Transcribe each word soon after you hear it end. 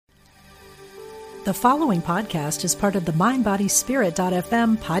The following podcast is part of the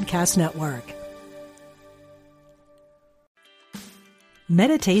MindBodySpirit.fm podcast network.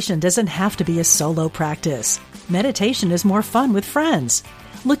 Meditation doesn't have to be a solo practice. Meditation is more fun with friends.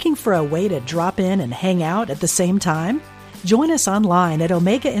 Looking for a way to drop in and hang out at the same time? Join us online at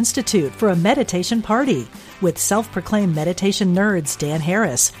Omega Institute for a meditation party with self-proclaimed meditation nerds Dan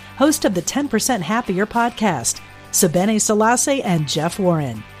Harris, host of the 10% Happier podcast, Sebene Selassie, and Jeff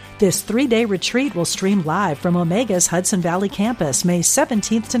Warren. This 3-day retreat will stream live from Omega's Hudson Valley campus May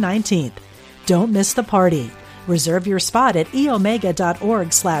 17th to 19th. Don't miss the party. Reserve your spot at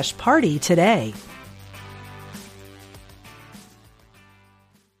eomega.org/party today.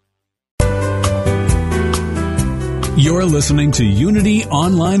 You're listening to Unity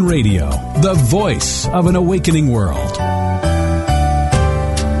Online Radio, the voice of an awakening world.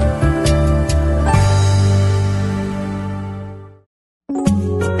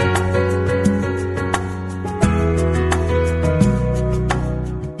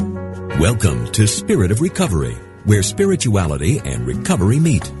 Welcome to Spirit of Recovery, where spirituality and recovery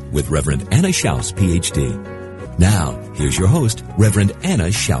meet with Reverend Anna Schaus, Ph.D. Now, here's your host, Reverend Anna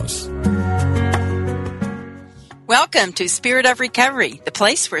Schaus. Welcome to Spirit of Recovery, the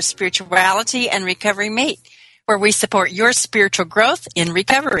place where spirituality and recovery meet, where we support your spiritual growth in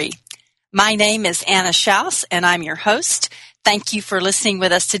recovery. My name is Anna Schaus, and I'm your host. Thank you for listening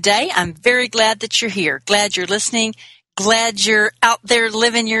with us today. I'm very glad that you're here. Glad you're listening. Glad you're out there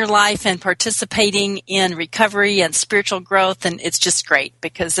living your life and participating in recovery and spiritual growth, and it's just great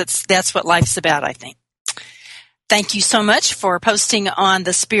because that's what life's about, I think. Thank you so much for posting on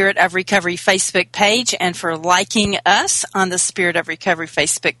the Spirit of Recovery Facebook page and for liking us on the Spirit of Recovery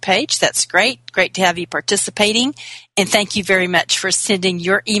Facebook page. That's great. Great to have you participating. And thank you very much for sending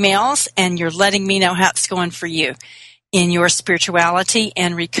your emails and you're letting me know how it's going for you in your spirituality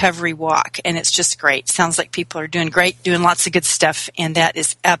and recovery walk. And it's just great. Sounds like people are doing great, doing lots of good stuff, and that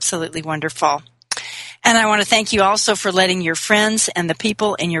is absolutely wonderful. And I want to thank you also for letting your friends and the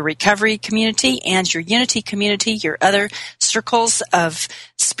people in your recovery community and your unity community, your other circles of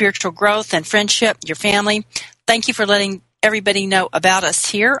spiritual growth and friendship, your family, thank you for letting everybody know about us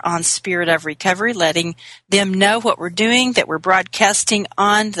here on Spirit of Recovery, letting them know what we're doing, that we're broadcasting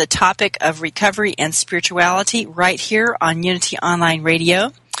on the topic of recovery and spirituality right here on Unity Online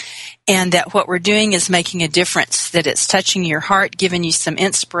Radio, and that what we're doing is making a difference, that it's touching your heart, giving you some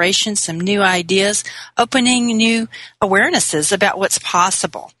inspiration, some new ideas, opening new awarenesses about what's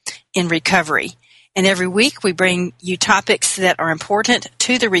possible in recovery. And every week we bring you topics that are important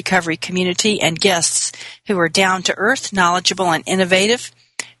to the recovery community and guests who are down to earth, knowledgeable, and innovative,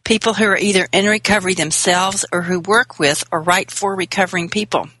 people who are either in recovery themselves or who work with or write for recovering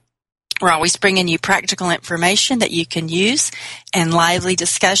people. We're always bringing you practical information that you can use and lively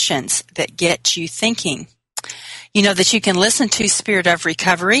discussions that get you thinking. You know that you can listen to Spirit of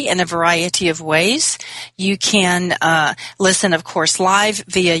Recovery in a variety of ways. You can listen, of course, live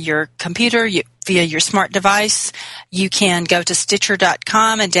via your computer, via your smart device. You can go to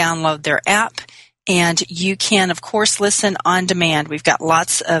Stitcher.com and download their app. And you can, of course, listen on demand. We've got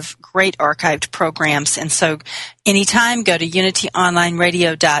lots of great archived programs. And so anytime, go to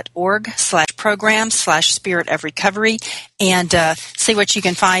unityonlineradio.org/program/Spirit of Recovery and see what you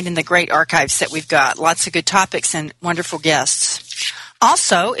can find in the great archives that we've got. Lots of good topics and wonderful guests.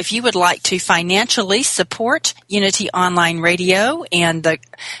 Also, if you would like to financially support Unity Online Radio and the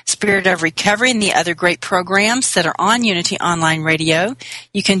Spirit of Recovery and the other great programs that are on Unity Online Radio,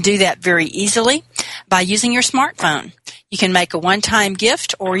 you can do that very easily by using your smartphone. You can make a one-time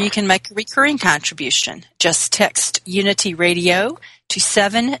gift or you can make a recurring contribution. Just text Unity Radio to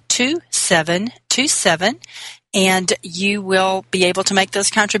 72727 and you will be able to make those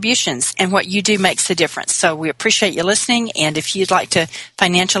contributions. And what you do makes a difference. So we appreciate you listening, and if you'd like to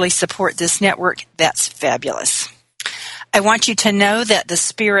financially support this network, that's fabulous. I want you to know that the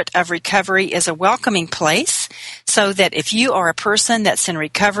Spirit of Recovery is a welcoming place, so that if you are a person that's in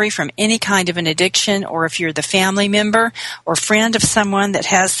recovery from any kind of an addiction, or if you're the family member or friend of someone that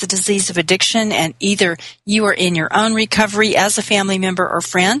has the disease of addiction, and either you are in your own recovery as a family member or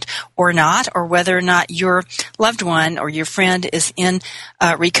friend or not, or whether or not your loved one or your friend is in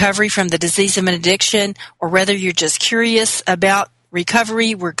recovery from the disease of an addiction, or whether you're just curious about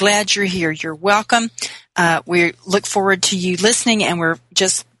recovery, we're glad you're here. You're welcome. We look forward to you listening, and we're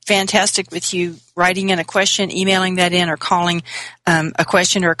just fantastic with you writing in a question, emailing that in, or calling a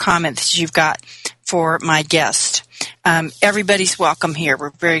question or a comment that you've got for my guest. Everybody's welcome here.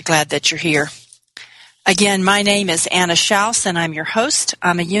 We're very glad that you're here. Again, my name is Anna Schaus, and I'm your host.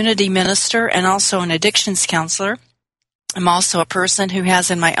 I'm a Unity minister and also an addictions counselor. I'm also a person who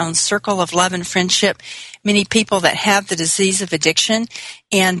has in my own circle of love and friendship many people that have the disease of addiction.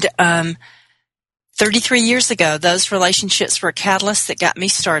 And 33 years ago, those relationships were a catalyst that got me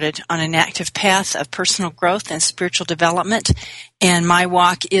started on an active path of personal growth and spiritual development. And my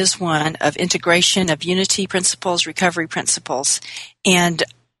walk is one of integration of unity principles, recovery principles. And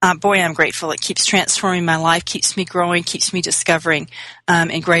boy, I'm grateful. It keeps transforming my life, keeps me growing, keeps me discovering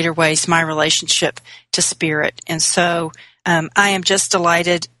in greater ways my relationship to spirit. And so I am just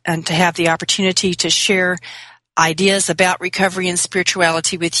delighted to have the opportunity to share ideas about recovery and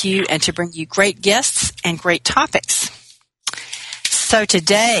spirituality with you and to bring you great guests and great topics. So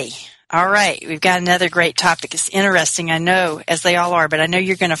today, all right, we've got another great topic. It's interesting, I know, as they all are, but I know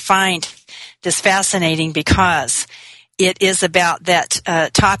you're going to find this fascinating because it is about that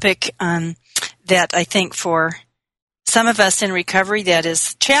topic that I think for some of us in recovery that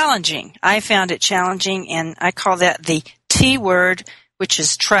is challenging. I found it challenging, and I call that the T word, which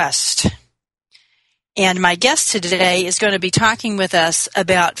is trust. And my guest today is going to be talking with us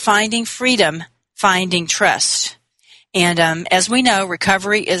about finding freedom, finding trust. And as we know,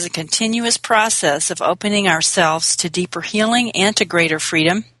 recovery is a continuous process of opening ourselves to deeper healing and to greater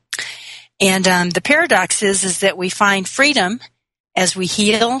freedom. And the paradox is that we find freedom as we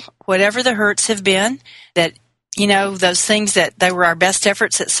heal whatever the hurts have been, that, you know, those things that they were our best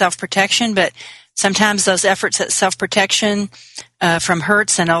efforts at self-protection, but sometimes those efforts at self-protection from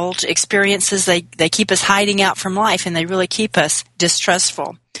hurts and old experiences, they keep us hiding out from life, and they really keep us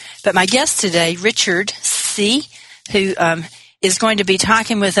distrustful. But my guest today, Richard C., who is going to be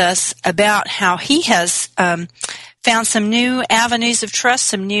talking with us about how he has found some new avenues of trust,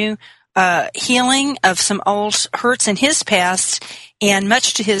 some new healing of some old hurts in his past, and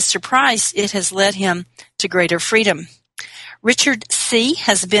much to his surprise, it has led him to greater freedom. Richard C.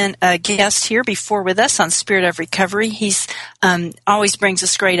 has been a guest here before with us on Spirit of Recovery. He's always brings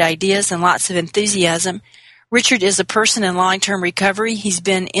us great ideas and lots of enthusiasm. Richard is a person in long-term recovery. He's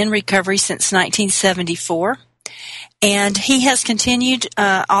been in recovery since 1974. And he has continued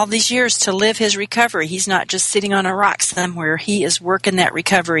all these years to live his recovery. He's not just sitting on a rock somewhere. He is working that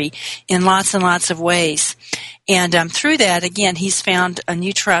recovery in lots and lots of ways. And through that, again, he's found a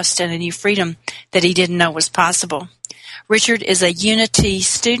new trust and a new freedom that he didn't know was possible. Richard is a Unity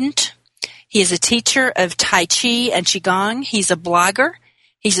student. He is a teacher of Tai Chi and Qigong. He's a blogger.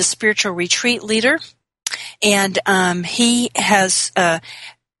 He's a spiritual retreat leader. And he has...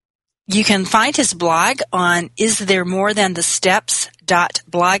 You can find his blog on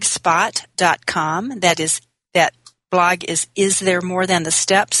istheremorethanthe.steps.blogspot.com. That blog is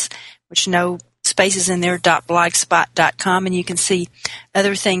istheremorethanthe.steps, which no spaces in there, .blogspot.com, and you can see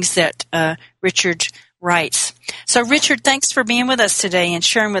other things that Richard writes. So, Richard, thanks for being with us today and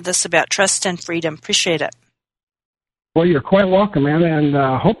sharing with us about trust and freedom. Appreciate it. Well, you're quite welcome, man, and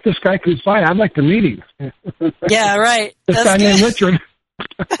hope this guy comes by. I'd like to meet him. Yeah, right. This guy named Richard.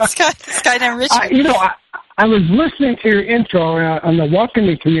 This guy named Richard. I was listening to your intro on the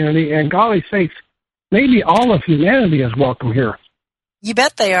welcoming community, and golly sakes, maybe all of humanity is welcome here. You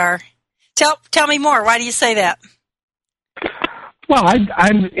bet they are. Tell me more. Why do you say that? Well,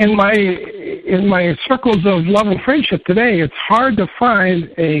 I'm in my circles of love and friendship today. It's hard to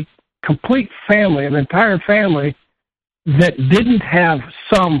find a complete family, an entire family, that didn't have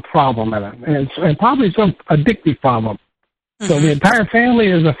some problem in it, and probably some addictive problem. So the entire family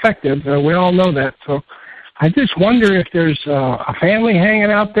is affected. We all know that. So I just wonder if there's a family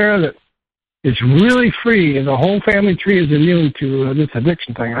hanging out there that is really free, and the whole family tree is immune to this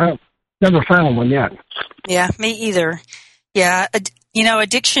addiction thing. I've never found one yet. Yeah, me either. Yeah,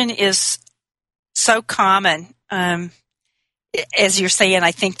 addiction is so common. As you're saying,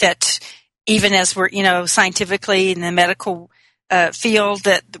 I think that even as we're, scientifically in the medical field,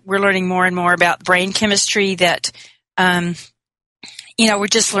 that we're learning more and more about brain chemistry, that we're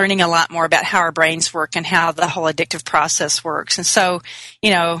just learning a lot more about how our brains work and how the whole addictive process works. And so,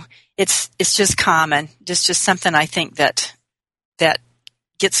 it's just common. It's just something I think that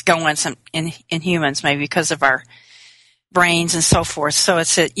gets going in humans, maybe because of our brains and so forth. So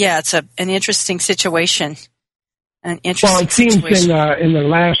it's an interesting situation. It seems in the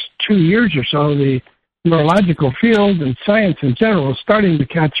last 2 years or so, the neurological field and science in general is starting to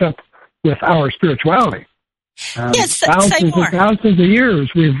catch up with our spirituality. Thousands and thousands of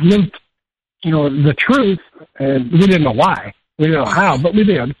years we've lived, the truth, and we didn't know why. We didn't know how, but we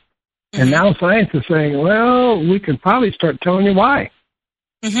did. Mm-hmm. And now science is saying, well, we can probably start telling you why.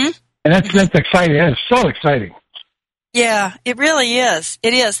 Mm-hmm. And that's exciting. That's so exciting. Yeah, it really is.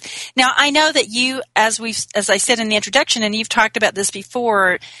 It is. Now, I know that you, as I said in the introduction, and you've talked about this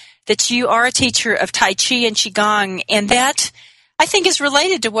before, that you are a teacher of Tai Chi and Qigong, and that I think is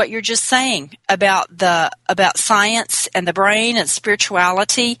related to what you're just saying about science and the brain and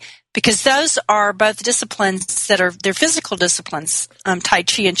spirituality, because those are both disciplines they're physical disciplines, Tai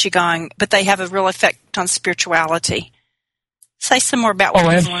Chi and Qigong, but they have a real effect on spirituality. Say some more about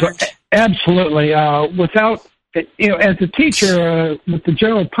what you've learned. Absolutely. Without, as a teacher with the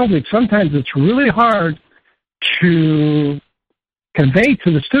general public, sometimes it's really hard to convey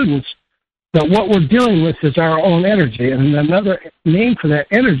to the students that what we're dealing with is our own energy, and another name for that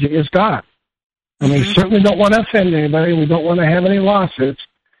energy is God. And we certainly don't want to offend anybody. We don't want to have any lawsuits,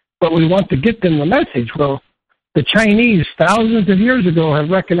 but we want to get them the message. Well, the Chinese, thousands of years ago, have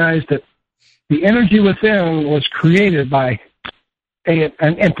recognized that the energy within was created by an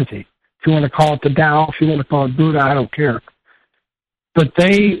entity. If you want to call it the Tao, if you want to call it Buddha, I don't care. But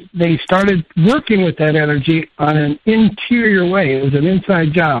they started working with that energy on an interior way. It was an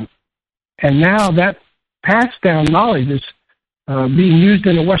inside job. And now that passed down knowledge is being used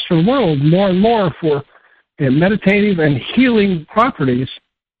in the Western world more and more for meditative and healing properties.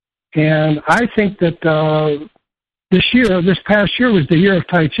 And I think that this past year was the year of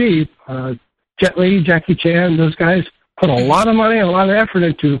Tai Chi. Jet Li, Jackie Chan, those guys put a lot of money and a lot of effort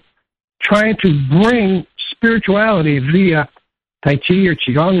into trying to bring spirituality via Tai Chi or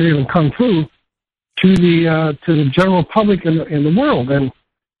Qigong or even Kung Fu to the general public in the world. And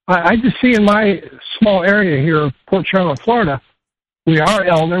I just see in my small area here of Port Charlotte, Florida, we are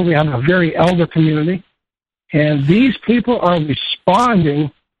elder. We have a very elder community. And these people are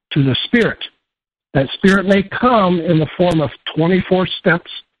responding to the spirit. That spirit may come in the form of 24 steps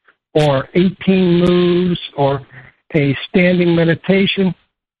or 18 moves or a standing meditation,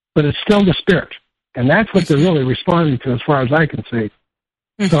 but it's still the spirit. And that's what they're really responding to as far as I can see.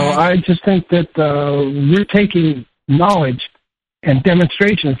 So I just think that we're taking knowledge and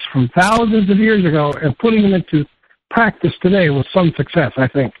demonstrations from thousands of years ago and putting them into practice today with some success, I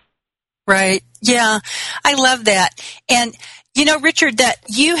think. Right. Yeah. I love that. And, Richard, that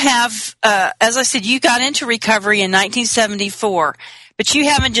you have, as I said, you got into recovery in 1974, but you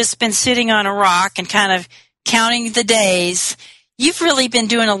haven't just been sitting on a rock and kind of counting the days. You've really been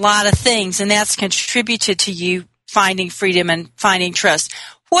doing a lot of things, and that's contributed to you finding freedom and finding trust.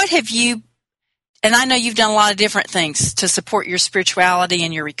 What have you, and I know you've done a lot of different things to support your spirituality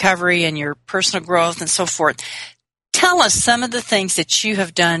and your recovery and your personal growth and so forth. Tell us some of the things that you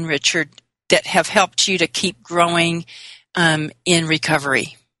have done, Richard, that have helped you to keep growing in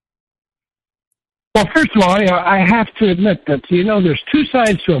recovery. Well, first of all, I have to admit that, there's two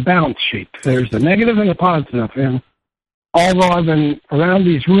sides to a balance sheet. There's the negative and the positive. And although I've been around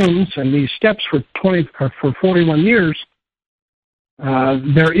these rooms and these steps for 41 years,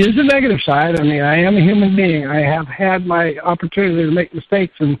 there is a negative side. I mean, I am a human being. I have had my opportunity to make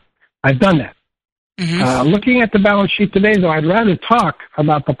mistakes, and I've done that. Looking at the balance sheet today, though, I'd rather talk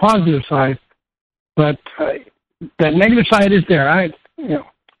about the positive side, but that negative side is there. I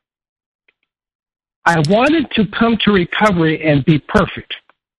wanted to come to recovery and be perfect.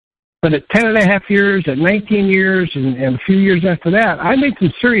 But at 10 and a half years, at 19 years, and a few years after that, I made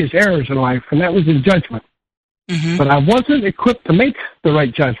some serious errors in life, and that was in judgment. But I wasn't equipped to make the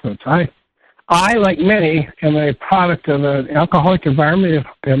right judgments. I, like many, am a product of an alcoholic environment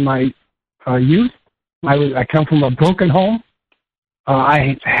in my youth. I come from a broken home.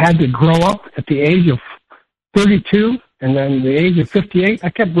 I had to grow up at the age of 32, and then the age of 58, I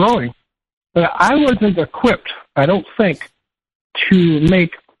kept growing. But I wasn't equipped, I don't think, to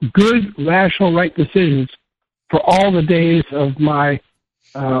make good, rational, right decisions for all the days of my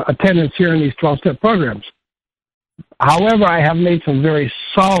attendance here in these 12-step programs. However, I have made some very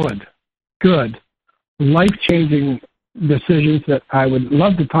solid, good, life-changing decisions that I would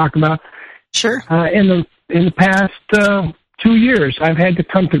love to talk about. Sure. In the past 2 years, I've had to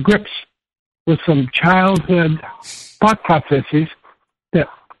come to grips with some childhood thought processes that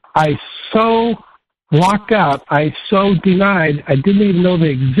I so blocked out, I so denied, I didn't even know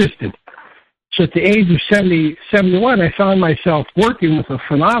they existed. So at the age of 71, I found myself working with a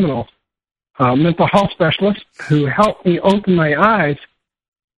phenomenal mental health specialist who helped me open my eyes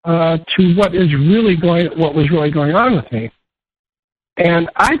to what was really going on with me. And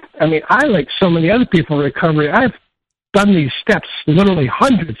I like so many other people in recovery, I've done these steps literally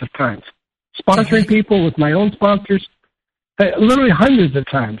hundreds of times, sponsoring people with my own sponsors, literally hundreds of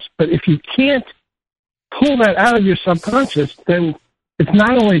times. But if you can't pull that out of your subconscious, then it's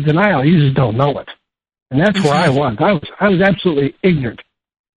not only denial, you just don't know it. And that's where I was. I was absolutely ignorant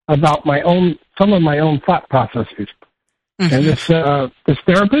about some of my own thought processes. And this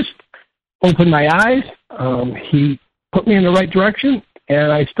therapist opened my eyes. He put me in the right direction,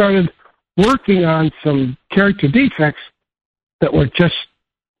 and I started working on some character defects that were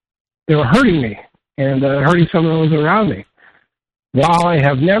they were hurting me and hurting some of those around me. While I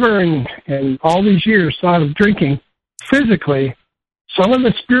have never in all these years thought of drinking physically, some of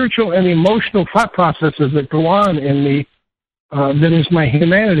the spiritual and emotional thought processes that go on in me, that is my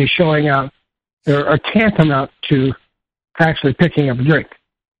humanity showing out, are tantamount to actually picking up a drink.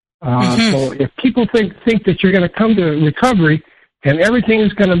 So if people think that you're going to come to recovery and everything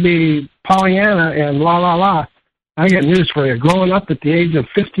is going to be Pollyanna and la, la, la, I got news for you. Growing up at the age of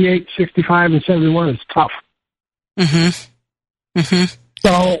 58, 65, and 71 is tough. So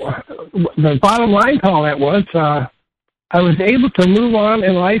the bottom line to all that was I was able to move on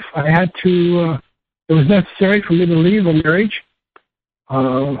in life. I had to, it was necessary for me to leave a marriage.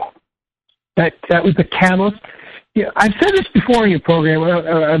 That was the catalyst. Yeah, I've said this before in your program, and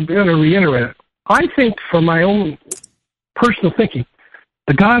I'm going to reiterate it. I think, from my own personal thinking,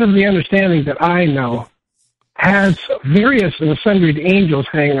 the God of the understanding that I know has various and sundry angels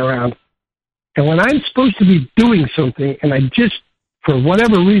hanging around. And when I'm supposed to be doing something, and I just, for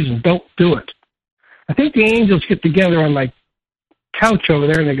whatever reason, don't do it, I think the angels get together on my couch over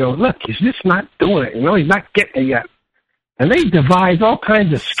there, and they go, look, he's just not doing it. He's not getting it yet. And they devise all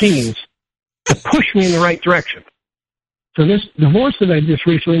kinds of schemes to push me in the right direction. So this divorce that I just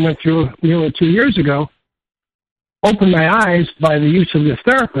recently went through nearly 2 years ago opened my eyes by the use of this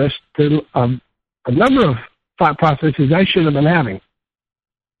therapist to a number of thought processes I should have been having.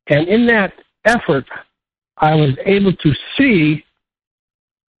 And in that effort, I was able to see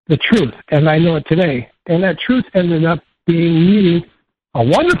the truth as I know it today. And that truth ended up being meeting a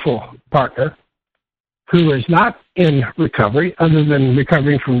wonderful partner who is not in recovery, other than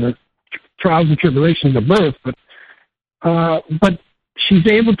recovering from the trials and tribulations of birth, but she's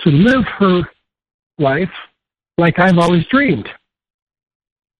able to live her life like I've always dreamed.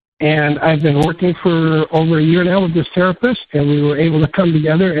 And I've been working for over a year now with this therapist, and we were able to come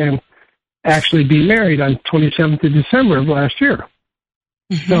together and actually be married on 27th of December of last year.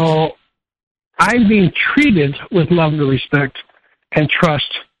 So I'm being treated with love and respect and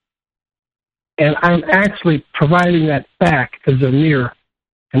trust, and I'm actually providing that back as a mirror.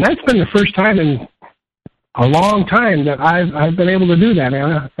 And that's been the first time in a long time that I've been able to do that,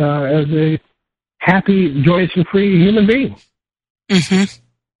 Anna, as a happy, joyous, and free human being.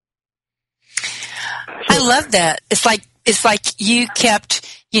 I love that. It's like you kept,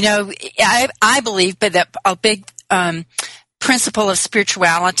 I believe, but that a big principle of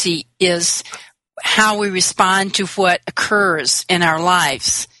spirituality is how we respond to what occurs in our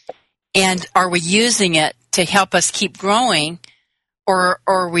lives. And are we using it to help us keep growing, or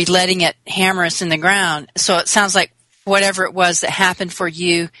are we letting it hammer us in the ground? So it sounds like whatever it was that happened for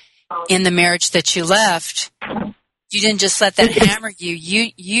you in the marriage that you left, you didn't just let that hammer you.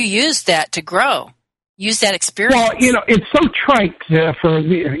 You used that to grow. Use that experience. Well, it's so trite for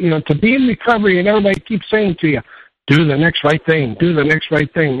to be in recovery, and everybody keeps saying to you, do the next right thing, do the next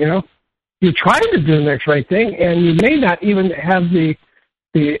right thing. You're trying to do the next right thing, and you may not even have the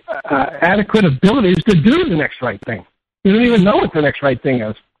adequate abilities to do the next right thing. You don't even know what the next right thing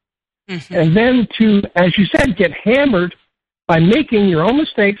is. And then to, as you said, get hammered by making your own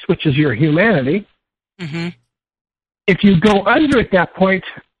mistakes, which is your humanity. If you go under at that point,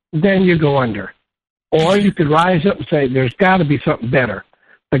 then you go under. Or you could rise up and say, there's got to be something better.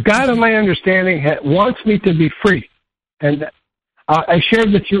 The God of my understanding wants me to be free. And I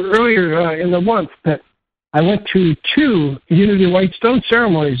shared with you earlier in the month that I went to 2 Unity White Stone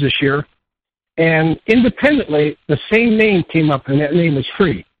ceremonies this year, and independently, the same name came up, and that name is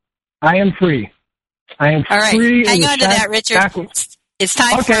free. I am free. I am all right. free. Hang on to that, Richard. It's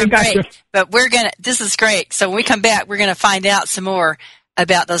time for a break. But this is great. So when we come back, we're going to find out some more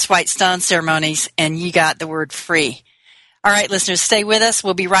about those White Stone ceremonies, and you got the word free. All right, listeners, stay with us.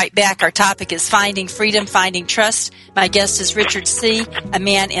 We'll be right back. Our topic is Finding Freedom, Finding Trust. My guest is Richard C., a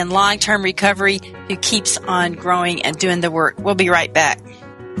man in long-term recovery who keeps on growing and doing the work. We'll be right back.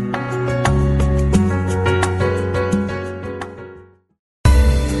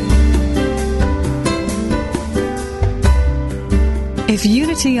 If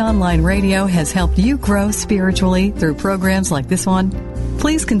Unity Online Radio has helped you grow spiritually through programs like this one,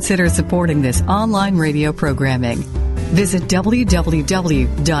 please consider supporting this online radio programming. Visit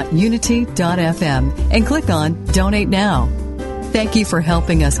www.unity.fm and click on Donate Now. Thank you for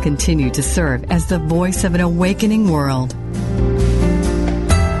helping us continue to serve as the voice of an awakening world.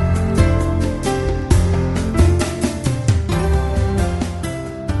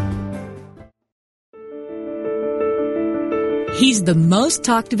 He's the most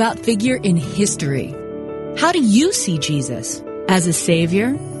talked about figure in history. How do you see Jesus? As a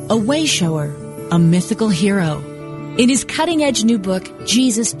savior, a way-shower, a mythical hero. In his cutting-edge new book,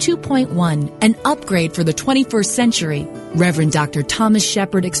 Jesus 2.1, an upgrade for the 21st century, Reverend Dr. Thomas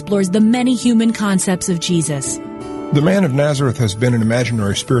Shepard explores the many human concepts of Jesus. The man of Nazareth has been an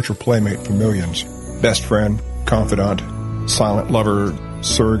imaginary spiritual playmate for millions. Best friend, confidant, silent lover,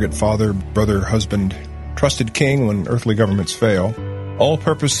 surrogate father, brother, husband, trusted king when earthly governments fail,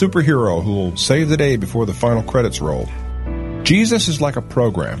 all-purpose superhero who will save the day before the final credits roll. Jesus is like a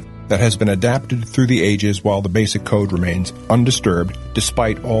program that has been adapted through the ages while the basic code remains undisturbed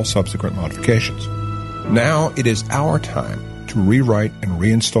despite all subsequent modifications. Now it is our time to rewrite and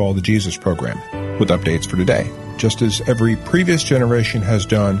reinstall the Jesus program with updates for today, just as every previous generation has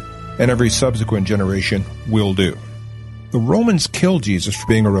done and every subsequent generation will do. The Romans killed Jesus for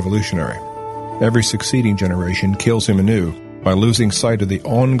being a revolutionary. Every succeeding generation kills him anew by losing sight of the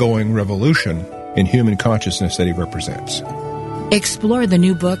ongoing revolution in human consciousness that he represents. Explore the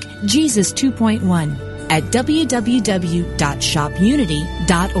new book, Jesus 2.1, at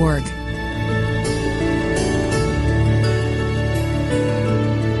www.shopunity.org.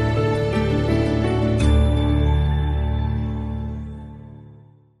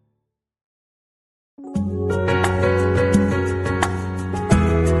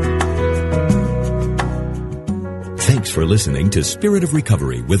 Thanks for listening to Spirit of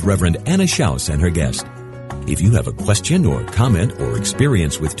Recovery with Reverend Anna Schaus and her guest. If you have a question or comment or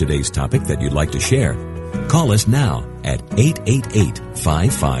experience with today's topic that you'd like to share, call us now at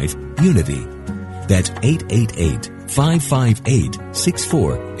 888-55-UNITY. That's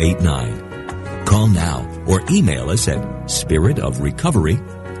 888-558-6489. Call now or email us at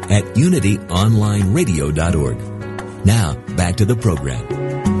spiritofrecovery@unityonlineradio.org. Now, back to the program.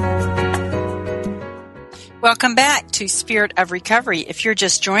 Welcome back to Spirit of Recovery. If you're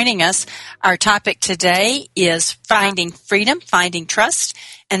just joining us, our topic today is finding freedom, finding trust,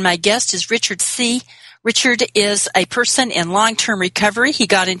 and my guest is Richard C. Richard is a person in long-term recovery. He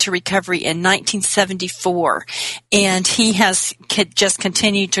got into recovery in 1974, and he has just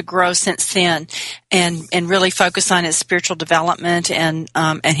continued to grow since then and really focus on his spiritual development and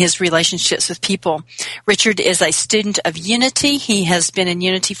his relationships with people. Richard is a student of Unity. He has been in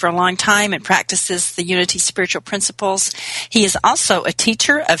Unity for a long time and practices the Unity spiritual principles. He is also a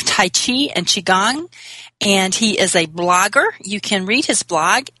teacher of Tai Chi and Qigong, and he is a blogger. You can read his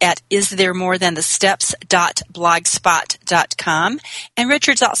blog at istheremorethanthe.steps.blogspot.com. And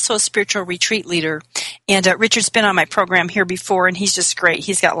Richard's also a spiritual retreat leader. And Richard's been on my program here before, and he's just great.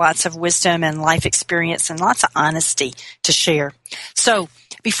 He's got lots of wisdom and life experience and lots of honesty to share. So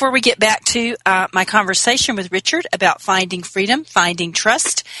before we get back to my conversation with Richard about finding freedom, finding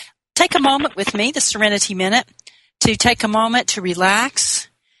trust, take a moment with me, the Serenity Minute, to take a moment to relax,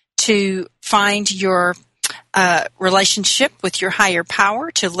 to find your relationship with your higher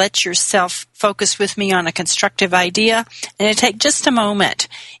power, to let yourself focus with me on a constructive idea, and to take just a moment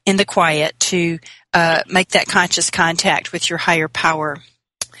in the quiet to make that conscious contact with your higher power.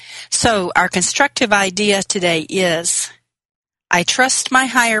 So our constructive idea today is, I trust my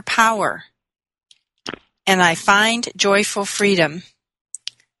higher power, and I find joyful freedom.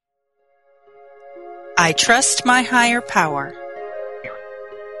 I trust my higher power,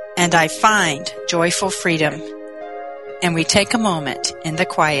 and I find joyful freedom. And we take a moment in the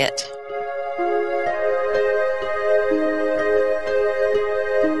quiet.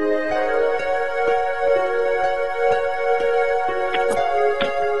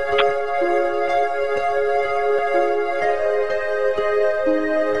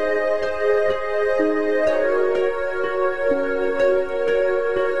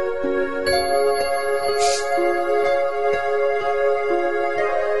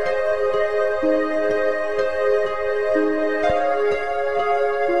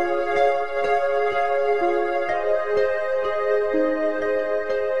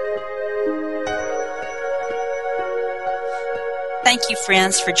 Thank you,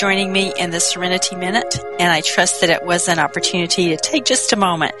 friends, for joining me in the Serenity Minute, and I trust that it was an opportunity to take just a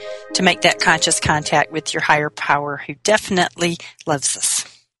moment to make that conscious contact with your higher power who definitely loves us.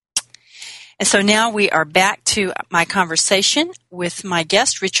 And so now we are back to my conversation with my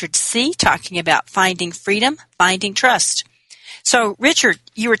guest, Richard C., talking about finding freedom, finding trust. So, Richard,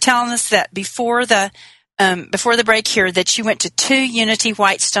 you were telling us that before the break here that you went to 2 Unity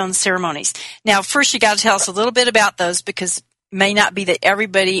White Stone ceremonies. Now, first you got to tell us a little bit about those, because may not be that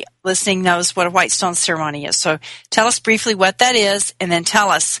everybody listening knows what a White Stone ceremony is. So tell us briefly what that is, and then tell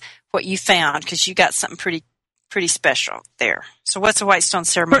us what you found, because you got something pretty special there. So what's a White Stone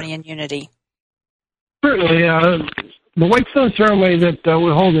ceremony in Unity? Certainly. The White Stone ceremony that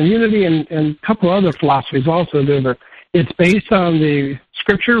we hold in Unity and a couple other philosophies also, there's It's based on the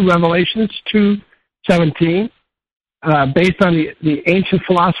scripture, Revelations 2:17, based on the ancient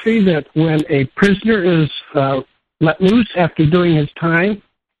philosophy that when a prisoner is let loose after doing his time,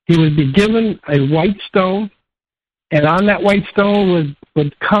 he would be given a white stone, and on that white stone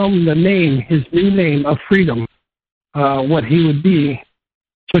would come the name, his new name of freedom, what he would be.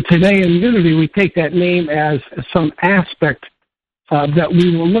 So today in Unity, we take that name as some aspect that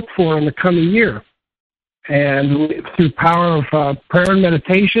we will look for in the coming year. And through power of prayer and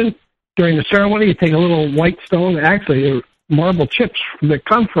meditation, during the ceremony, you take a little white stone, actually marble chips that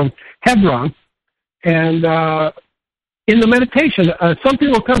come from Hebron, and in the meditation,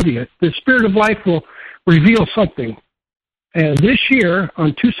 something will come to you. The Spirit of Life will reveal something. And this year,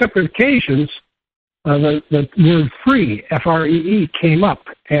 on 2 separate occasions, the word free, F-R-E-E, came up.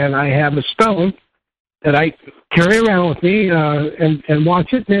 And I have a stone that I carry around with me and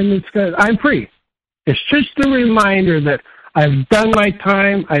watch it, and it's good. I'm free. It's just a reminder that I've done my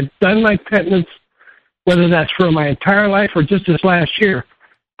time, I've done my penance, whether that's for my entire life or just this last year.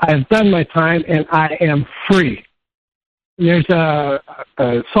 I've done my time, and I am free. There's a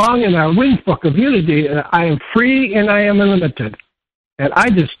song in our Wings Book of Unity, I am free and I am unlimited. And I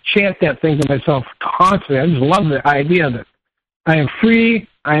just chant that thing to myself constantly. I just love the idea that I am free,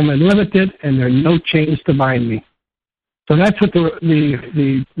 I am unlimited, and there are no chains to bind me. So that's what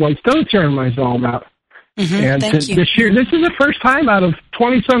the White Stone Ceremony is all about. Mm-hmm. And this year, this is the first time out of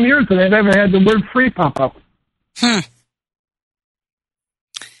 20-some years that I've ever had the word free pop up.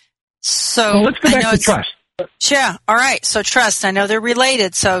 So let's go back to trust. Yeah, all right. So trust, I know they're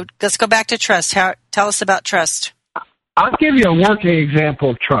related, so let's go back to trust. Tell us about trust. I'll give you a working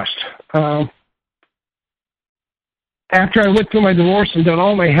example of trust. After I went through my divorce and done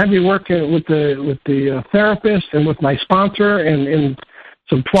all my heavy work with the therapist and with my sponsor and in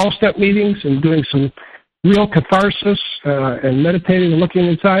some 12-step meetings and doing some real catharsis and meditating and looking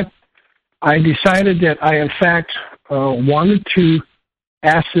inside, I decided that I, in fact, wanted to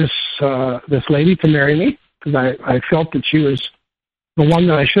ask this lady to marry me because I felt that she was the one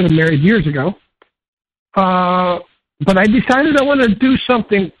that I should have married years ago. But I decided I wanted to do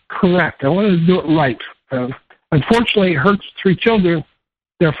something correct. I wanted to do it right. Unfortunately, her 3 children,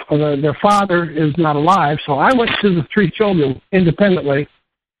 their father is not alive, so I went to the 3 children independently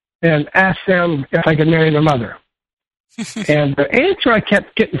and asked them if I could marry their mother. And the answer I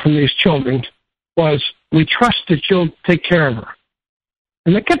kept getting from these children was, we trust that you'll take care of her.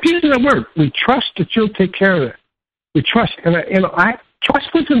 And they kept using that word. We trust that you'll take care of it. We trust. And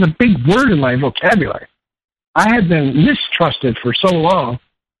trust wasn't a big word in my vocabulary. I had been mistrusted for so long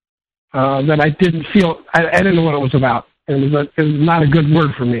that I didn't feel, I didn't know what it was about. It was not a good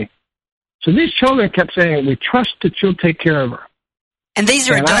word for me. So these children kept saying, we trust that you'll take care of her. And these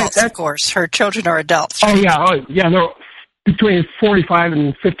are adults, of course. Her children are adults. Right? Oh, yeah. They're between 45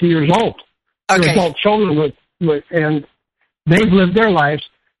 and 50 years old. Okay. They're adult children, and they've lived their lives.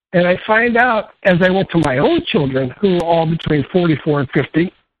 And I find out as I went to my own children, who are all between 44 and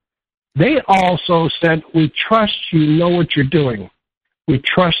 50, they also said, we trust you know what you're doing. We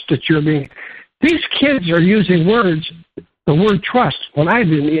trust that you're being... These kids are using words, the word trust, when I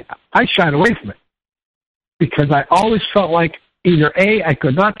didn't. I shied away from it. Because I always felt like either A, I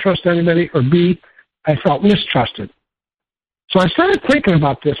could not trust anybody, or B, I felt mistrusted. So I started thinking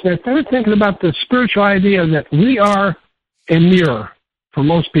about this, and I started thinking about the spiritual idea that we are a mirror for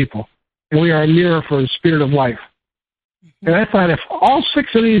most people, and we are a mirror for the Spirit of life. And I thought if all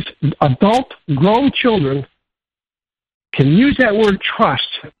 6 of these adult, grown children can use that word trust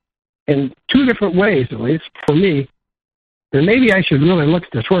in 2 different ways, at least for me, then maybe I should really look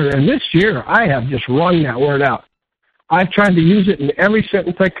at this word. And this year, I have just wrung that word out. I've tried to use it in every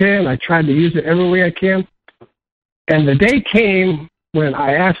sentence I can. I tried to use it every way I can. And the day came when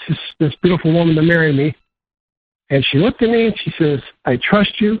I asked this beautiful woman to marry me, and she looked at me and she says, I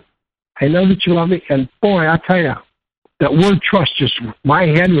trust you. I know that you love me. And boy, I tell you, that word trust just, my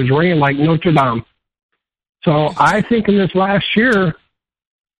head was ringing like Notre Dame. So I think in this last year,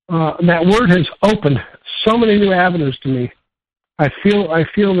 that word has opened so many new avenues to me. I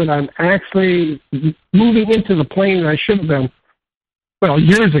feel that I'm actually moving into the plane that I should have been, well,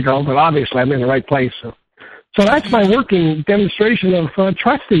 years ago, but obviously I'm in the right place. So that's my working demonstration of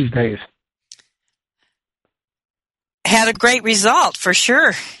trust these days. Had a great result, for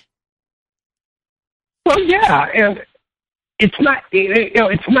sure. Well, yeah, and it's not,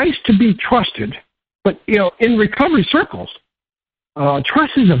 it's nice to be trusted, but, in recovery circles,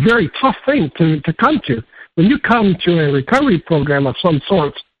 trust is a very tough thing to come to. When you come to a recovery program of some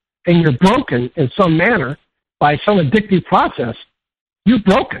sort and you're broken in some manner by some addictive process, you're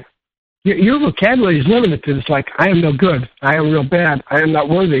broken. your vocabulary is limited to this, like, I am no good, I am real bad, I am not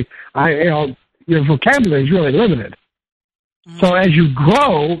worthy. Your vocabulary is really limited. So as you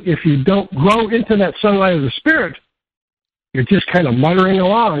grow, if you don't grow into that sunlight of the Spirit, you're just kind of muttering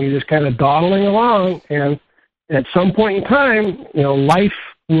along, you're just kind of dawdling along, and at some point in time, life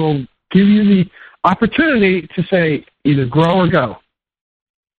will give you the opportunity to say, either grow or go.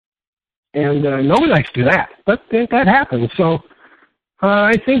 And nobody likes to do that, but that happens. So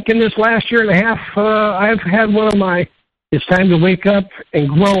I think in this last year and a half, I've had one of my, it's time to wake up and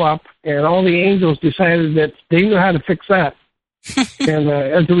grow up, and all the angels decided that they knew how to fix that. And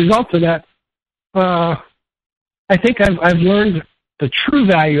as a result of that, I think I've learned the true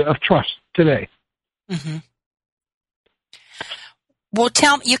value of trust today. Mm-hmm. Well,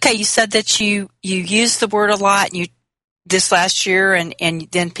 tell me, okay, you said that you used the word a lot this last year, and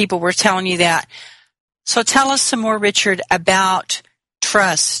then people were telling you that. So tell us some more, Richard, about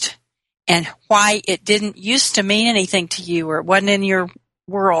trust and why it didn't used to mean anything to you, or it wasn't in your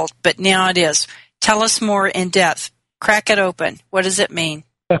world, but now it is. Tell us more in depth. Crack it open. What does it mean?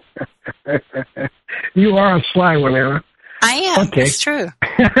 You are a sly one, Anna. I am. Okay. It's true.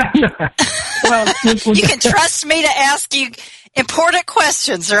 Well, you can trust me to ask you important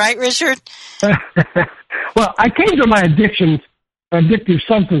questions, right, Richard? Well, I came to my addictive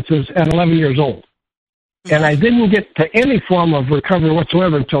substances at 11 years old. Mm-hmm. And I didn't get to any form of recovery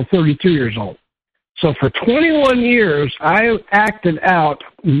whatsoever until 32 years old. So for 21 years, I acted out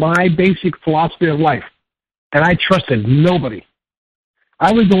my basic philosophy of life. And I trusted nobody.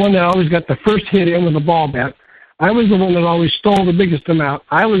 I was the one that always got the first hit in with the ball bat. I was the one that always stole the biggest amount.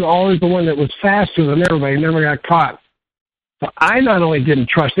 I was always the one that was faster than everybody, never got caught. So I not only didn't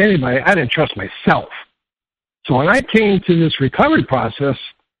trust anybody, I didn't trust myself. So when I came to this recovery process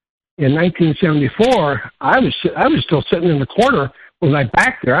in 1974, I was still sitting in the corner with my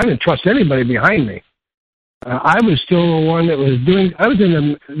back there. I didn't trust anybody behind me. I was still the one that was doing, I was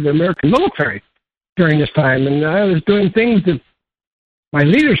in the American military during this time, and I was doing things that my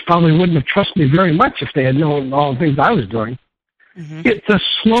leaders probably wouldn't have trusted me very much if they had known all the things I was doing. Mm-hmm. It's a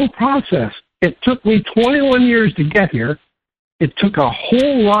slow process. It took me 21 years to get here. It took a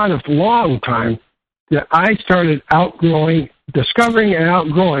whole lot of long time that I started discovering and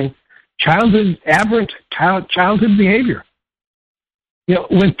outgrowing aberrant childhood behavior.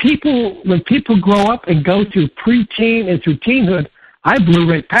 When people grow up and go through preteen and through teenhood, I blew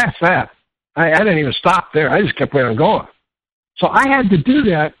right past that. I didn't even stop there. I just kept right on going. So I had to do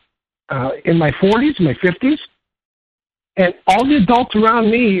that in my 40s, my 50s, and all the adults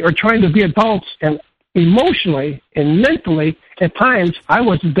around me are trying to be adults, and emotionally and mentally, at times, I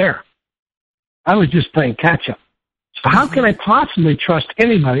wasn't there. I was just playing catch-up. So how can I possibly trust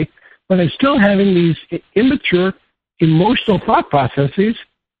anybody when I'm still having these immature, emotional thought processes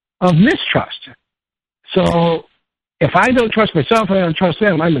of mistrust? So if I don't trust myself and I don't trust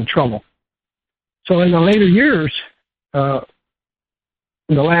them, I'm in trouble. So in the later years, in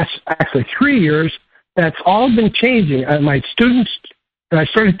the last actually 3 years, that's all been changing. My students, and I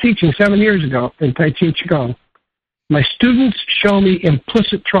started teaching 7 years ago in Tai Chi Qigong, my students show me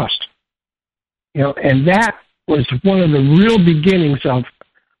implicit trust. And that was one of the real beginnings of,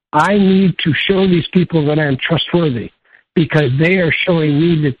 I need to show these people that I am trustworthy because they are showing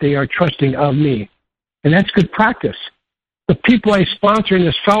me that they are trusting of me. And that's good practice. The people I sponsor in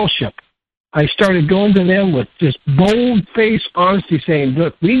this fellowship, I started going to them with just bold-faced honesty saying,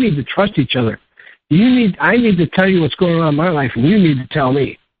 look, we need to trust each other. I need to tell you what's going on in my life, and you need to tell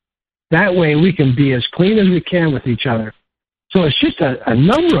me. That way we can be as clean as we can with each other. So it's just a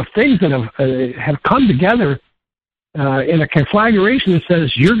number of things that have come together in a conflagration that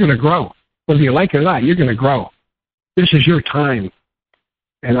says you're going to grow. Whether you like it or not, you're going to grow. This is your time.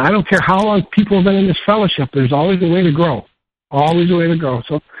 And I don't care how long people have been in this fellowship, there's always a way to grow. Always a way to grow.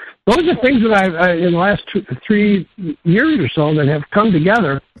 So those are things that I've, in the last 3 years or so, that have come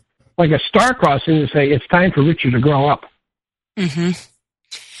together like a star crossing to say it's time for Richard to grow up. Mm-hmm.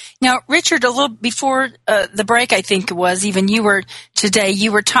 Now, Richard, a little before the break, I think it was, even you were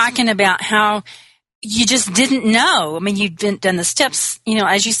talking about how you just didn't know. I mean, you'd done the steps,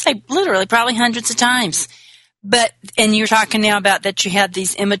 as you say, literally probably hundreds of times. And you're talking now about that you had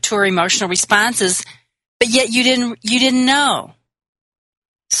these immature emotional responses, but yet you didn't know.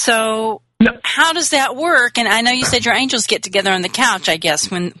 So no. How does that work? And I know you said your angels get together on the couch, I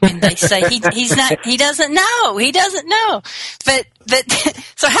guess, when they say he doesn't know. But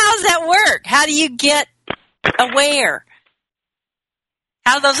so how does that work? How do you get aware?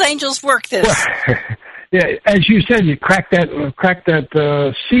 How do those angels work this? Well, yeah, as you said, you crack that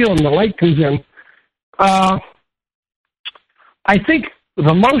seal and the light comes in. I think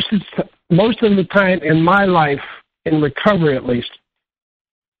most of the time in my life, in recovery at least,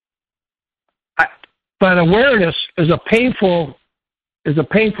 but awareness is a painful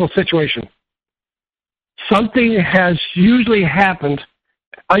situation. Something has usually happened.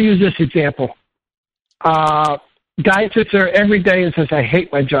 I'll use this example. Guy sits there every day and says, I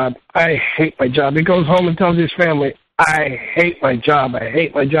hate my job. I hate my job. He goes home and tells his family, I hate my job. I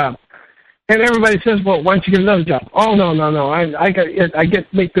hate my job. And everybody says, well, why don't you get another job? Oh, no. I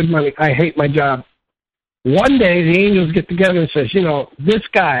make good money. I hate my job. One day the angels get together and says, this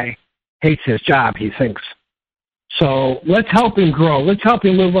guy hates his job, he thinks. So let's help him grow. Let's help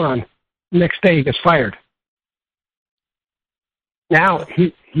him move on. Next day he gets fired. Now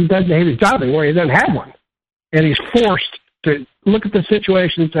he doesn't hate his job anymore. He doesn't have one. And he's forced to look at the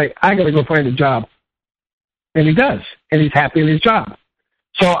situation and say, I got to go find a job. And he does. And he's happy in his job.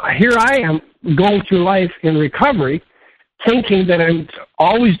 So here I am going through life in recovery, thinking that I'm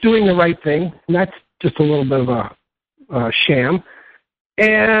always doing the right thing. And that's just a little bit of a sham.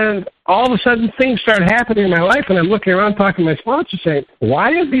 And all of a sudden things start happening in my life, and I'm looking around talking to my sponsor saying,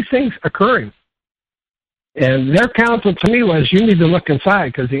 why are these things occurring? And their counsel to me was, you need to look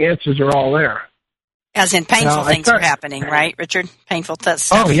inside because the answers are all there. As in painful things are happening, right, Richard? Painful stuff.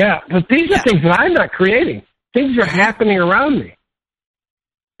 Oh, yeah. But these are things that I'm not creating. Things are happening around me.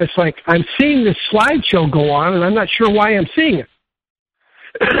 It's like I'm seeing this slideshow go on, and I'm not sure why I'm seeing it.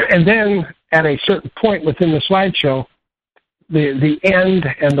 And then at a certain point within the slideshow, the end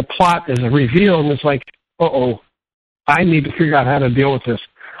and the plot is revealed, and it's like, I need to figure out how to deal with this.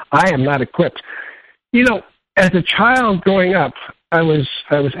 I am not equipped. As a child growing up, I was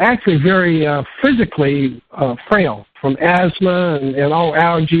actually very physically frail from asthma and all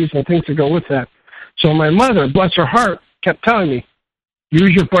allergies and things that go with that. So my mother, bless her heart, kept telling me,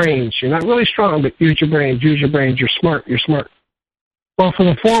 use your brains. You're not really strong, but use your brains. Use your brains. You're smart. You're smart. Well, for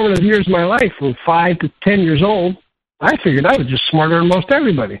the formative years of my life, from 5 to 10 years old, I figured I was just smarter than most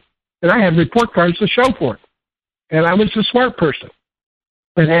everybody. And I had report cards to show for it. And I was a smart person.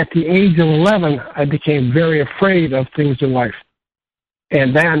 But at the age of 11, I became very afraid of things in life.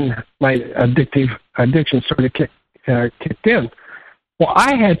 And then my addiction started kicked in. Well,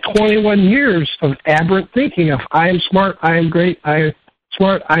 I had 21 years of aberrant thinking of I am smart, I am great, I am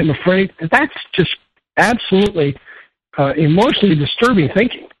smart, I am afraid. And that's just absolutely emotionally disturbing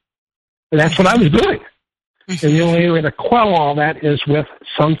thinking. And that's what I was doing. And the only way to quell all that is with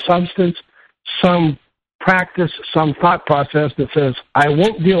some substance, some practice, some thought process that says, I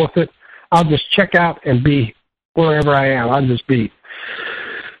won't deal with it. I'll just check out and be wherever I am. I'll just be.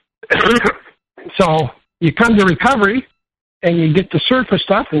 So you come to recovery and you get the surface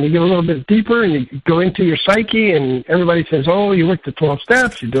stuff and you get a little bit deeper and you go into your psyche and everybody says, oh, you worked the 12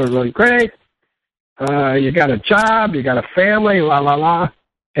 steps. You're doing really great. You got a job. You got a family, la, la, la.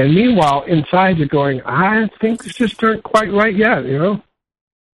 And meanwhile, inside you're going, I think this just aren't quite right yet,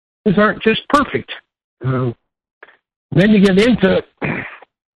 These aren't just perfect. Then you get into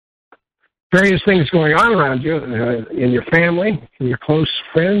various things going on around you, in your family, in your close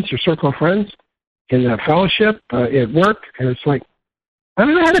friends, your circle of friends, in the fellowship, at work, and it's like, I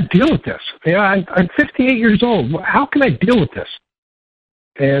don't know how to deal with this. I'm 58 years old. How can I deal with this?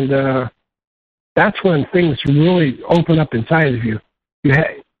 And that's when things really open up inside of you.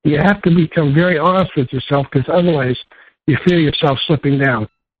 You have to become very honest with yourself because otherwise you feel yourself slipping down.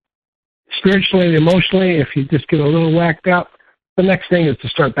 Spiritually and emotionally, if you just get a little whacked out, the next thing is to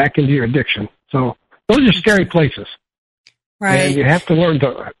start back into your addiction. So those are scary places. Right. And you have to learn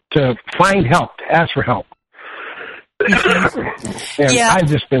to find help, to ask for help. And I've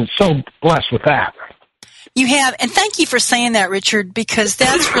just been so blessed with that. You have, and thank you for saying that, Richard, because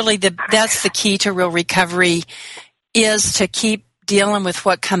that's really that's the key to real recovery, is to keep dealing with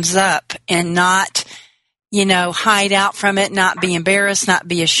what comes up and not, hide out from it, not be embarrassed, not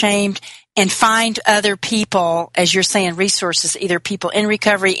be ashamed, and find other people, as you're saying, resources, either people in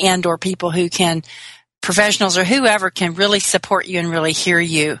recovery and or people who can, professionals or whoever can really support you and really hear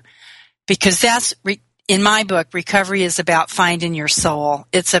you. Because that's, in my book, recovery is about finding your soul.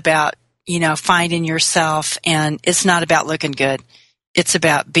 It's about, finding yourself, and it's not about looking good. It's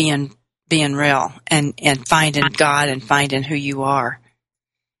about being real and finding God and finding who you are.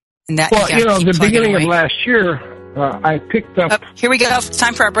 And that, the beginning of last year, I picked up... here we go. It's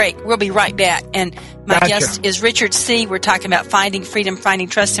time for our break. We'll be right back. And my guest is Richard C. We're talking about finding freedom, finding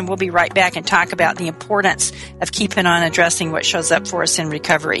trust, and we'll be right back and talk about the importance of keeping on addressing what shows up for us in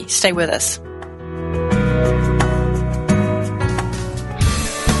recovery. Stay with us.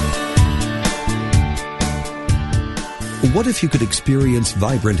 What if you could experience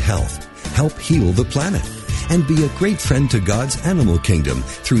vibrant health, help heal the planet, and be a great friend to God's animal kingdom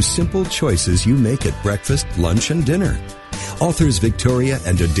through simple choices you make at breakfast, lunch, and dinner. Authors Victoria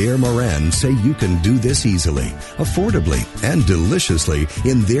and Adair Moran say you can do this easily, affordably, and deliciously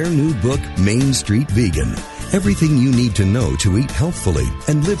in their new book, Main Street Vegan. Everything you need to know to eat healthfully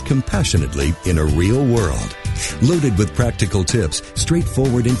and live compassionately in a real world. Loaded with practical tips,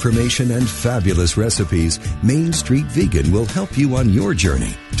 straightforward information, and fabulous recipes, Main Street Vegan will help you on your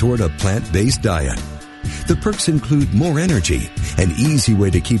journey toward a plant-based diet. The perks include more energy, an easy way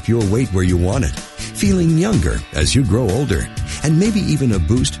to keep your weight where you want it, feeling younger as you grow older, and maybe even a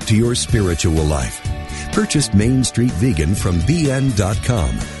boost to your spiritual life. Purchase Main Street Vegan from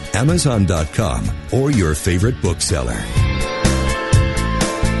BN.com, Amazon.com, or your favorite bookseller.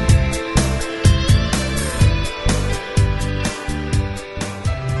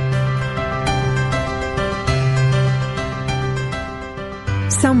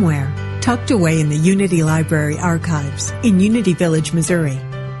 Somewhere, tucked away in the Unity Library archives in Unity Village, Missouri,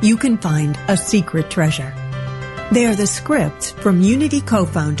 you can find a secret treasure. They are the scripts from Unity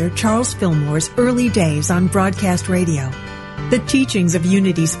co-founder Charles Fillmore's early days on broadcast radio. The teachings of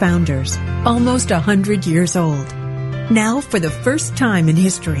Unity's founders, almost 100 years old. Now, for the first time in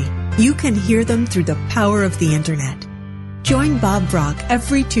history, you can hear them through the power of the Internet. Join Bob Brock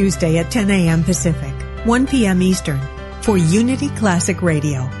every Tuesday at 10 a.m. Pacific, 1 p.m. Eastern, for Unity Classic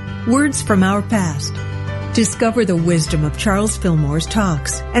Radio, Words from Our Past. Discover the wisdom of Charles Fillmore's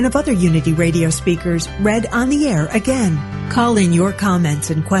talks and of other Unity radio speakers read on the air again. Call in your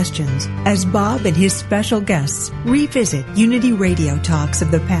comments and questions as Bob and his special guests revisit Unity radio talks of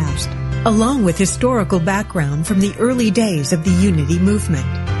the past, along with historical background from the early days of the Unity movement.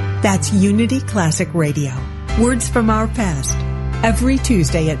 That's Unity Classic Radio, Words from Our Past, every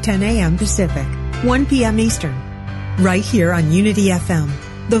Tuesday at 10 a.m. Pacific, 1 p.m. Eastern, right here on Unity FM,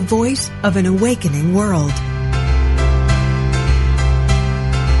 the voice of an awakening world.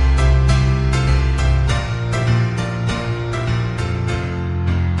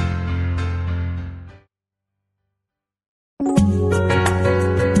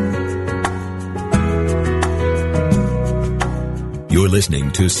 You're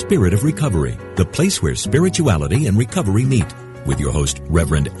listening to Spirit of Recovery, the place where spirituality and recovery meet, with your host,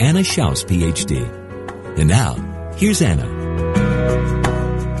 Reverend Anna Schaus, Ph.D. And now, here's Anna.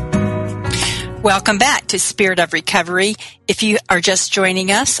 Welcome back to Spirit of Recovery. If you are just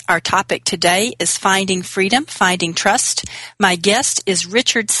joining us, our topic today is Finding Freedom, Finding Trust. My guest is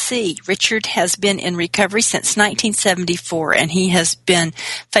Richard C. Richard has been in recovery since 1974, and he has been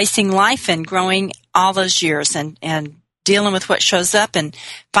facing life and growing all those years and dealing with what shows up and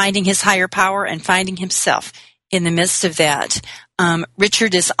finding his higher power and finding himself in the midst of that.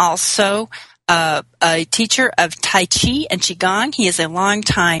 Richard is also a teacher of Tai Chi and Qigong. He is a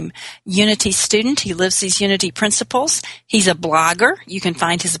longtime Unity student. He lives these Unity principles. He's a blogger. You can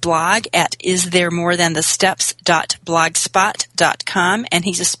find his blog at istheremorethanthe.blogspot.com, and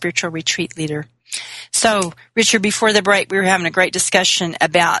he's a spiritual retreat leader. So, Richard, before the break, we were having a great discussion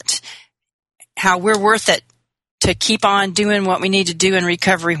about how we're worth it to keep on doing what we need to do in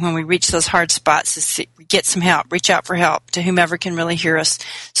recovery when we reach those hard spots, is get some help, reach out for help to whomever can really hear us.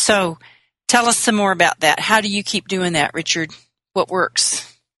 So, tell us some more about that. How do you keep doing that, Richard? What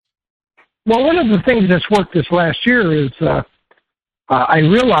works? Well, one of the things that's worked this last year is I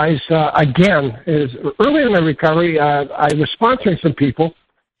realized, again, is early in my recovery, I was sponsoring some people,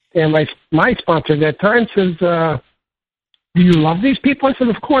 and my sponsor at that time says, do you love these people? I said,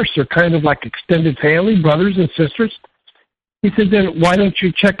 of course. They're kind of like extended family, brothers and sisters. He said, then why don't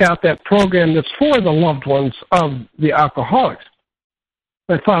you check out that program that's for the loved ones of the alcoholics?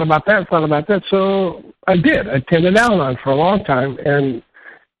 I thought about that, so I did. I attended Al-Anon for a long time, and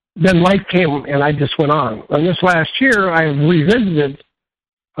then life came, and I just went on. And this last year, I revisited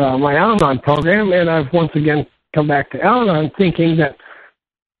my Al-Anon program, and I've once again come back to Al-Anon thinking that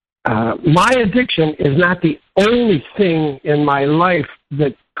my addiction is not the only thing in my life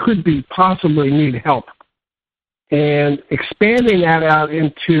that could be possibly need help. And expanding that out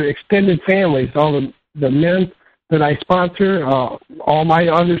into extended families, all the men that I sponsor, all my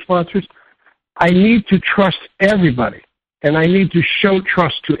other sponsors, I need to trust everybody, and I need to show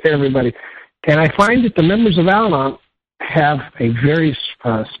trust to everybody. And I find that the members of Al-Anon have a very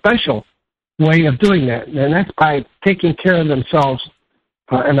special way of doing that, and that's by taking care of themselves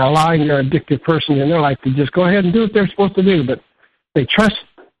and allowing their addicted person in their life to just go ahead and do what they're supposed to do. But they trust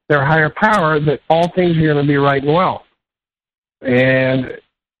their higher power that all things are going to be right and well. And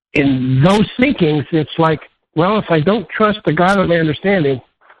in those thinkings, it's like, well, if I don't trust the God of my understanding,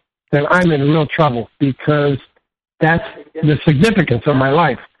 then I'm in real trouble, because that's the significance of my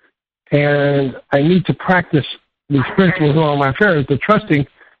life. and I need to practice the spiritual with all my affairs. The trusting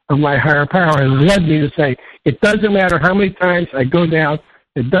of my higher power has led me to say, it doesn't matter how many times I go down,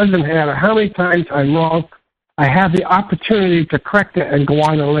 it doesn't matter how many times I'm wrong, I have the opportunity to correct it and go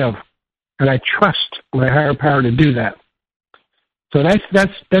on and live. And I trust my higher power to do that. So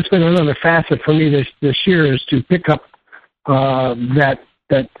that's been another facet for me this year, is to pick up that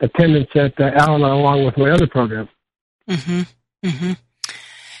attendance at Al-Anon along with my other program. Mm-hmm. Mm-hmm.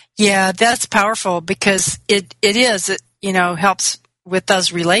 Yeah, that's powerful, because it helps with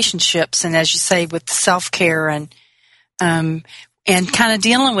those relationships, and as you say, with self-care and kind of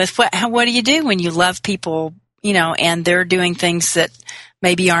dealing with what do you do when you love people, and they're doing things that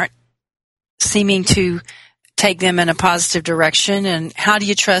maybe aren't seeming to take them in a positive direction, and how do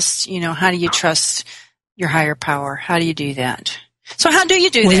you trust your higher power? How do you do that? So how do you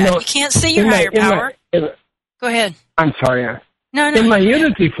do that? You can't see your higher power. Go ahead. I'm sorry, Ann. No. In my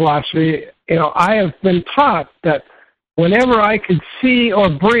unity philosophy, I have been taught that whenever I could see or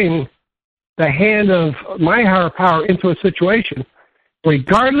bring the hand of my higher power into a situation,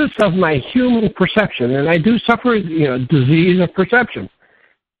 regardless of my human perception, and I do suffer, disease of perception,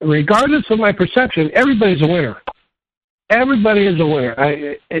 regardless of my perception, everybody's a winner. Everybody is a winner.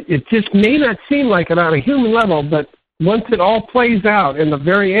 It just may not seem like it on a human level, but once it all plays out in the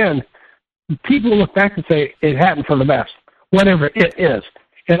very end, people look back and say, it happened for the best, whatever it is.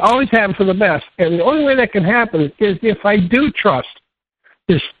 It always happens for the best. And the only way that can happen is if I do trust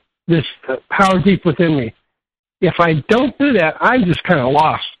this power deep within me. If I don't do that, I'm just kind of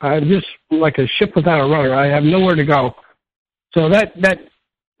lost. I'm just like a ship without a rudder. I have nowhere to go. So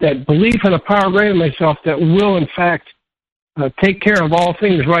that belief in a power greater than myself that will, in fact, take care of all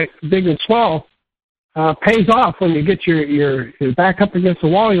things, right, big and small, pays off when you get your back up against the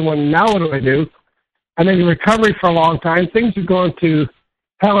wall. You wonder, now what do I do? And then you recovery for a long time. Things are going to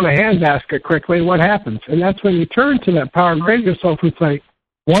hell in a handbasket quickly. What happens? And that's when you turn to that power greater than yourself and say,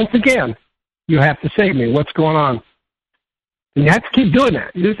 once again, you have to save me. What's going on? And you have to keep doing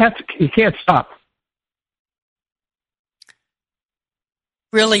that. You can't stop.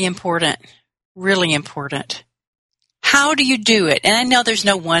 Really important. Really important. How do you do it? And I know there's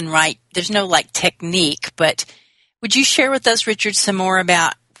no technique, but would you share with us, Richard, some more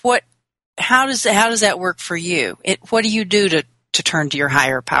about how does that work for you? What do you do to turn to your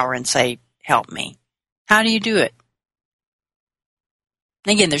higher power and say, help me? How do you do it?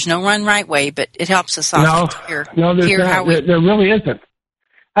 Again, there's no one right way, but it helps us all hear how we... There really isn't.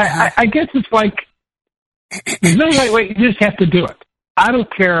 I guess it's like, there's no right way, you just have to do it. I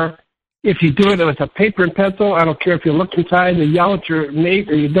don't care if you do it with a paper and pencil. I don't care if you look inside and yell at your mate,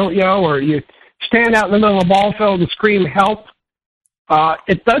 or you don't yell, or you stand out in the middle of a ball field and scream, help.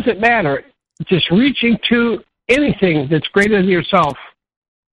 It doesn't matter. Just reaching to anything that's greater than yourself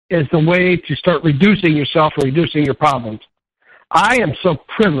is the way to start reducing yourself or reducing your problems. I am so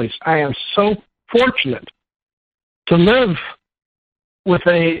privileged. I am so fortunate to live with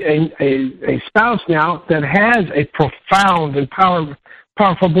a spouse now that has a profound and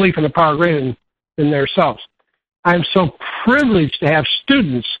powerful belief in the power greater than themselves. I'm so privileged to have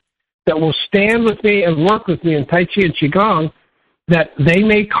students that will stand with me and work with me in Tai Chi and Qigong, that they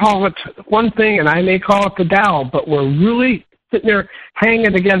may call it one thing and I may call it the Tao, but we're really sitting there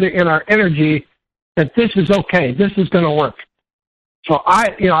hanging together in our energy that this is okay, this is going to work. So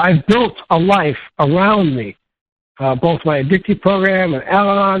I've built a life around me, both my addictive program and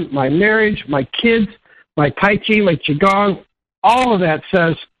Al-Anon, my marriage, my kids, my Tai Chi, my Qigong, all of that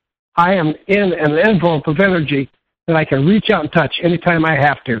says I am in an envelope of energy that I can reach out and touch anytime I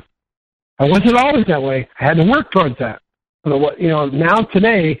have to. I wasn't always that way. I had to work towards that. But now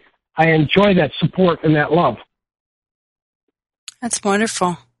today, I enjoy that support and that love. That's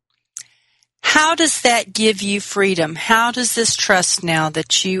wonderful. How does that give you freedom? How does this trust now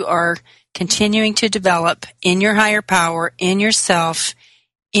that you are continuing to develop in your higher power, in yourself,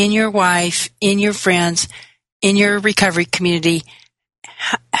 in your wife, in your friends, in your recovery community,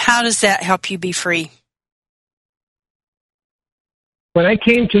 how does that help you be free? When I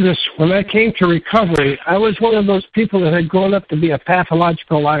came to recovery, I was one of those people that had grown up to be a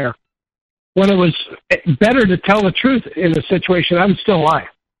pathological liar. When it was better to tell the truth in a situation, I would still lie.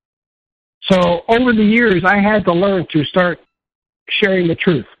 So over the years, I had to learn to start sharing the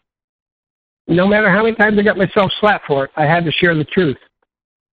truth. No matter how many times I got myself slapped for it, I had to share the truth.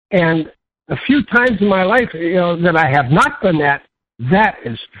 And a few times in my life, that I have not done that, that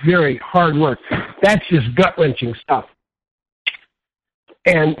is very hard work. That's just gut-wrenching stuff.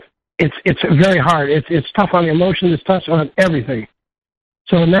 And it's very hard. It's tough on the emotions. It's tough on everything.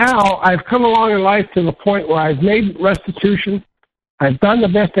 So now I've come along in life to the point where I've made restitution. I've done the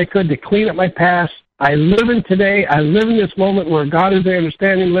best I could to clean up my past. I live in today. I live in this moment where God is the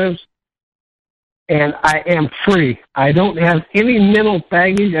understanding lives. And I am free. I don't have any mental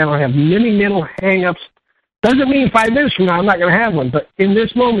baggage. I don't have many mental hang-ups. Doesn't mean 5 minutes from now I'm not going to have one. But in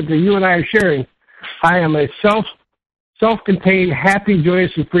this moment that you and I are sharing, I am a self-contained, happy,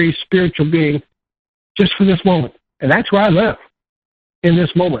 joyous, and free spiritual being just for this moment. And that's where I live, in this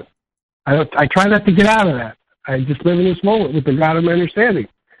moment. I try not to get out of that. I just live in this moment with the God of my understanding.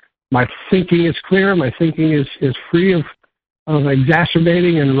 My thinking is clear. My thinking is free of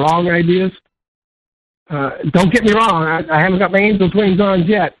exacerbating and wrong ideas. Don't get me wrong. I haven't got my angel's wings on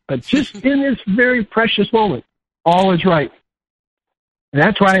yet, but just in this very precious moment, all is right. And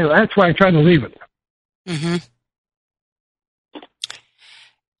that's why I try to leave it. Mm-hmm.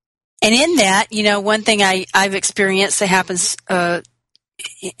 And in that, one thing I've experienced that happens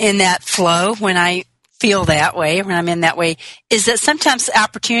in that flow when I feel that way, when I'm in that way, is that sometimes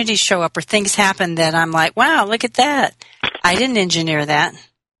opportunities show up or things happen that I'm like, wow, look at that. I didn't engineer that.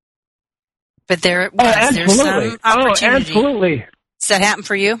 But there it was. Absolutely. There's some opportunity. Oh, absolutely. Does that happen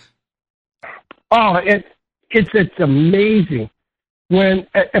for you? Oh, it's amazing when,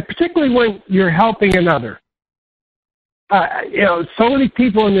 particularly when you're helping another. So many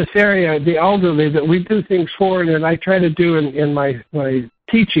people in this area, the elderly, that we do things for, and I try to do in my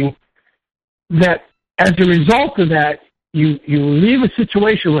teaching, that as a result of that, you leave a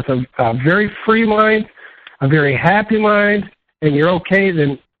situation with a very free mind, a very happy mind, and you're okay.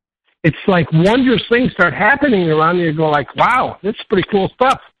 Then it's like wondrous things start happening around you. You go like, wow, this is pretty cool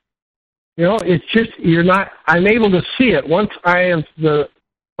stuff. It's just, I'm able to see it. Once I have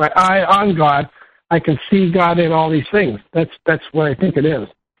my eye on God, I can see God in all these things. That's what I think it is.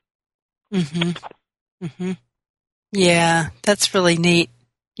 Mm-hmm. Mm-hmm. Yeah, that's really neat.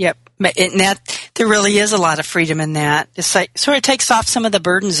 Yep. And there really is a lot of freedom in that. It's like, sort of takes off some of the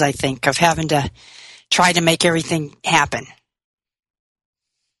burdens, I think, of having to try to make everything happen.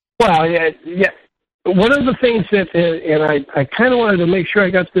 Well, yeah. One of the things that, and I kind of wanted to make sure I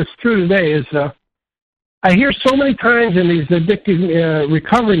got this through today, is I hear so many times in these addictive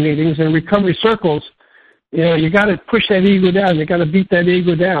recovery meetings and recovery circles, you got to push that ego down. You got to beat that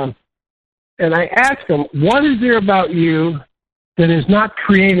ego down. And I ask them, what is there about you that is not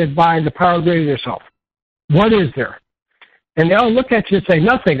created by the power of greater yourself? What is there? And they'll look at you and say,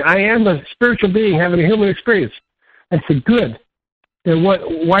 nothing. I am a spiritual being having a human experience. I said, good. Then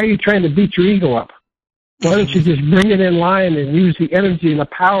why are you trying to beat your ego up? Why don't you just bring it in line and use the energy and the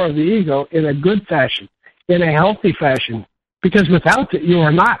power of the ego in a good fashion, in a healthy fashion? Because without it, you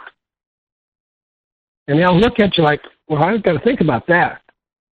are not. And they'll look at you like, well, I've got to think about that.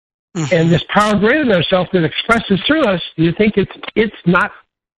 Mm-hmm. And this power greater than ourselves that expresses through us, do you think it's not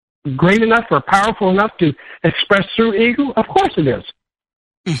great enough or powerful enough to express through ego? Of course it is.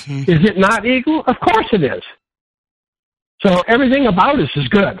 Mm-hmm. Is it not ego? Of course it is. So everything about us is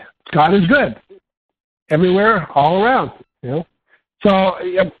good. God is good. Everywhere, all around. So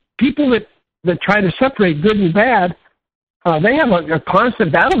people that try to separate good and bad, they have a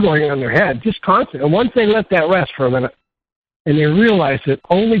constant battle going on in their head, just constant. And once they let that rest for a minute, and they realize that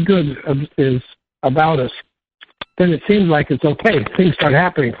only good is about us, then it seems like it's okay. Things start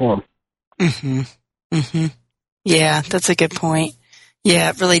happening for them. Mm-hmm. Mm-hmm. Yeah, that's a good point. Yeah,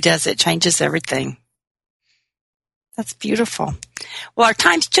 it really does. It changes everything. That's beautiful. Well, our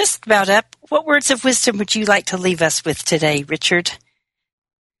time's just about up. What words of wisdom would you like to leave us with today, Richard?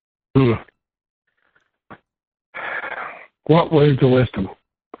 What words of wisdom?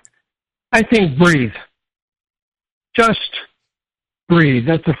 I think breathe. Just breathe.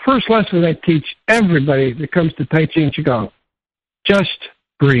 That's the first lesson I teach everybody that comes to Tai Chi and Qigong. Just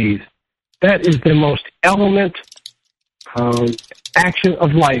breathe. That is the most element action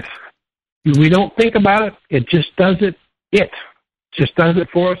of life. We don't think about it. It just does it. It just does it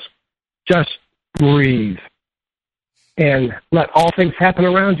for us. Just breathe. And let all things happen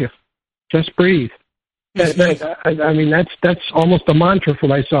around you. Just breathe. That's almost a mantra for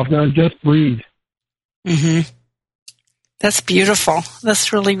myself now. Just breathe. Mm-hmm. That's beautiful.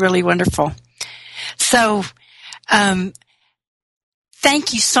 That's really, really wonderful. So,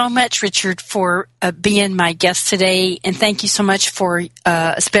 thank you so much, Richard, for being my guest today, and thank you so much for,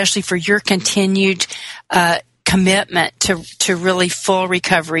 especially for your continued commitment to really full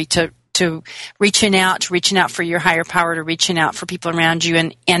recovery, to reaching out for your higher power, to reaching out for people around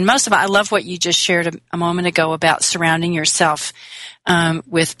you, and most of all, I love what you just shared a moment ago about surrounding yourself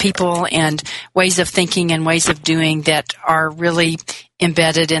with people and ways of thinking and ways of doing that are really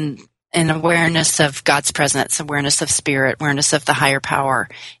embedded in an awareness of God's presence, awareness of spirit, awareness of the higher power,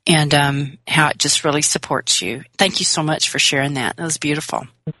 and how it just really supports you. Thank you so much for sharing that. That was beautiful.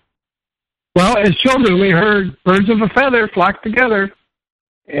 Well, as children, we heard birds of a feather flock together.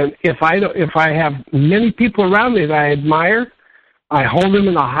 And if I have many people around me that I admire, I hold them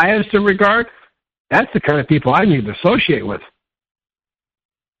in the highest of regard, that's the kind of people I need to associate with.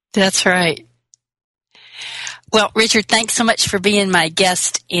 That's right. Well, Richard, thanks so much for being my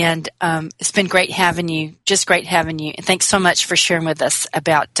guest, and it's been great having you, just great having you. And thanks so much for sharing with us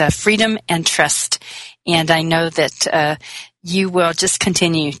about freedom and trust. And I know that you will just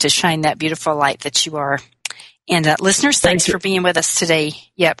continue to shine that beautiful light that you are. And listeners, thanks for being with us today.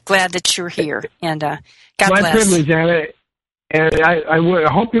 Yep, glad that you're here. And God bless. My privilege, Anna. And I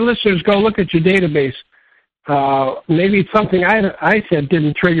hope your listeners go look at your database. Maybe something I said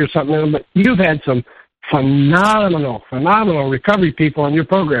didn't trigger something in them, but you've had some phenomenal recovery people on your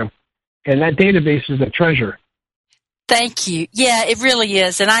program, and that database is a treasure. Thank you. Yeah, it really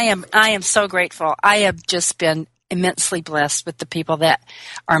is, and I am so grateful. I have just been immensely blessed with the people that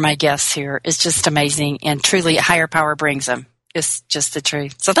are my guests here. It's just amazing, and truly, higher power brings them. It's just the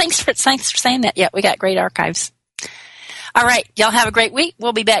truth. So thanks for saying that. Yeah, we got great archives. All right, y'all have a great week.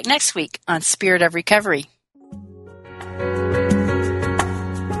 We'll be back next week on Spirit of Recovery.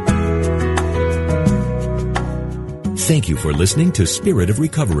 Thank you for listening to Spirit of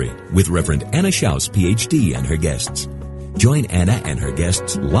Recovery with Reverend Anna Schaus, Ph.D., and her guests. Join Anna and her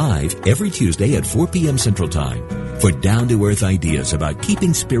guests live every Tuesday at 4 p.m. Central Time for down-to-earth ideas about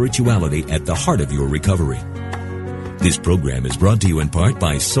keeping spirituality at the heart of your recovery. This program is brought to you in part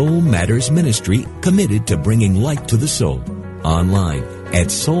by Soul Matters Ministry, committed to bringing light to the soul. Online at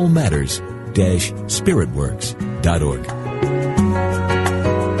soulmatters-spiritworks.org.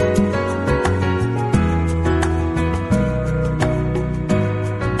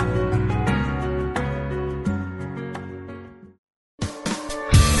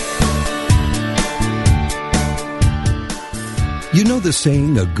 You know the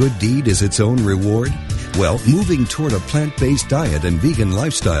saying, a good deed is its own reward? Well, moving toward a plant-based diet and vegan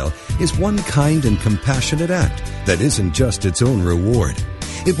lifestyle is one kind and compassionate act that isn't just its own reward.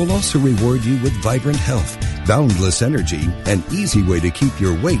 It will also reward you with vibrant health, boundless energy, an easy way to keep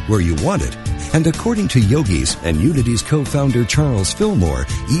your weight where you want it. And according to yogis and Unity's co-founder Charles Fillmore,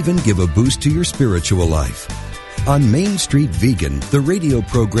 even give a boost to your spiritual life. On Main Street Vegan, the radio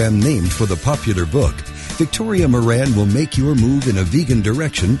program named for the popular book, Victoria Moran will make your move in a vegan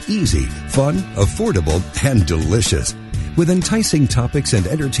direction easy, fun, affordable, and delicious. With enticing topics and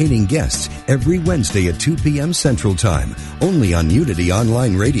entertaining guests every Wednesday at 2 p.m. Central Time, only on Unity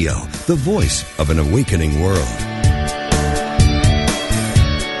Online Radio, the voice of an awakening world.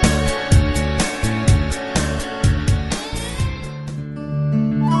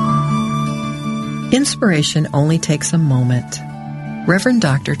 Inspiration only takes a moment. Reverend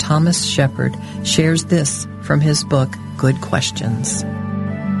Dr. Thomas Shepard shares this from his book, Good Questions.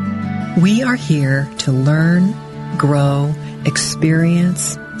 We are here to learn, grow,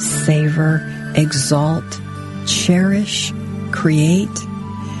 experience, savor, exalt, cherish, create,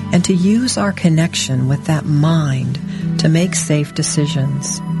 and to use our connection with that mind to make safe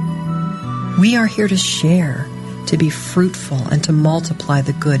decisions. We are here to share, to be fruitful, and to multiply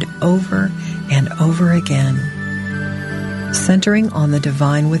the good over and over again. Centering on the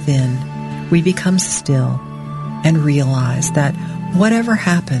divine within, we become still and realize that whatever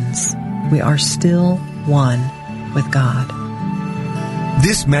happens, we are still one with God.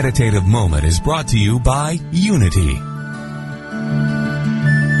 This meditative moment is brought to you by Unity.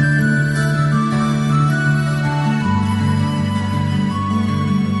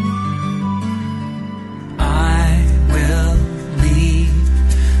 I will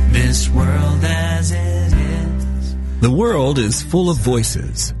leave this world as it is. The world is full of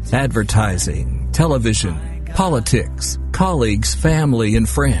voices, advertising, television, politics, colleagues, family, and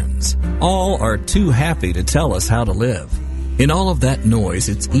friends. All are too happy to tell us how to live. In all of that noise,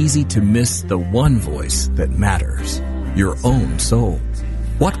 it's easy to miss the one voice that matters, your own soul.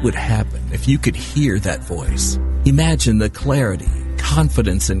 What would happen if you could hear that voice? Imagine the clarity,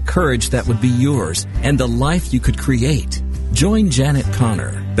 confidence, and courage that would be yours and the life you could create. Join Janet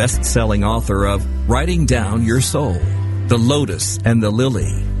Connor, best-selling author of Writing Down Your Soul, The Lotus and the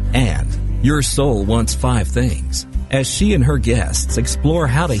Lily, and Your Soul Wants 5 Things, as she and her guests explore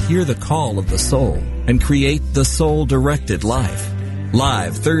how to hear the call of the soul and create the soul-directed life.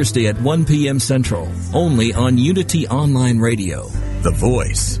 Live Thursday at 1 p.m. Central, only on Unity Online Radio, the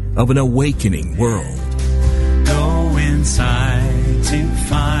voice of an awakening world. Go inside to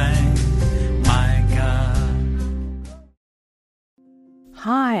find my God.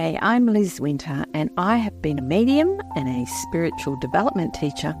 Hi, I'm Liz Winter, and I have been a medium and a spiritual development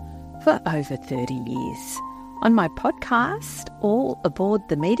teacher for over 30 years. On my podcast, All Aboard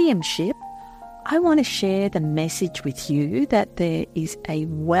the Mediumship, I want to share the message with you that there is a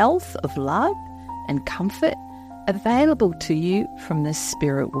wealth of love and comfort available to you from the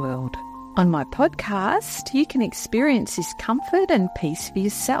spirit world. On my podcast, you can experience this comfort and peace for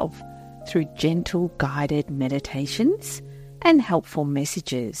yourself through gentle guided meditations and helpful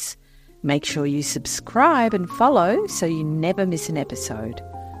messages. Make sure you subscribe and follow so you never miss an episode.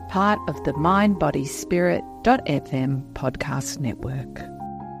 Part of the mindbodyspirit.fm podcast network.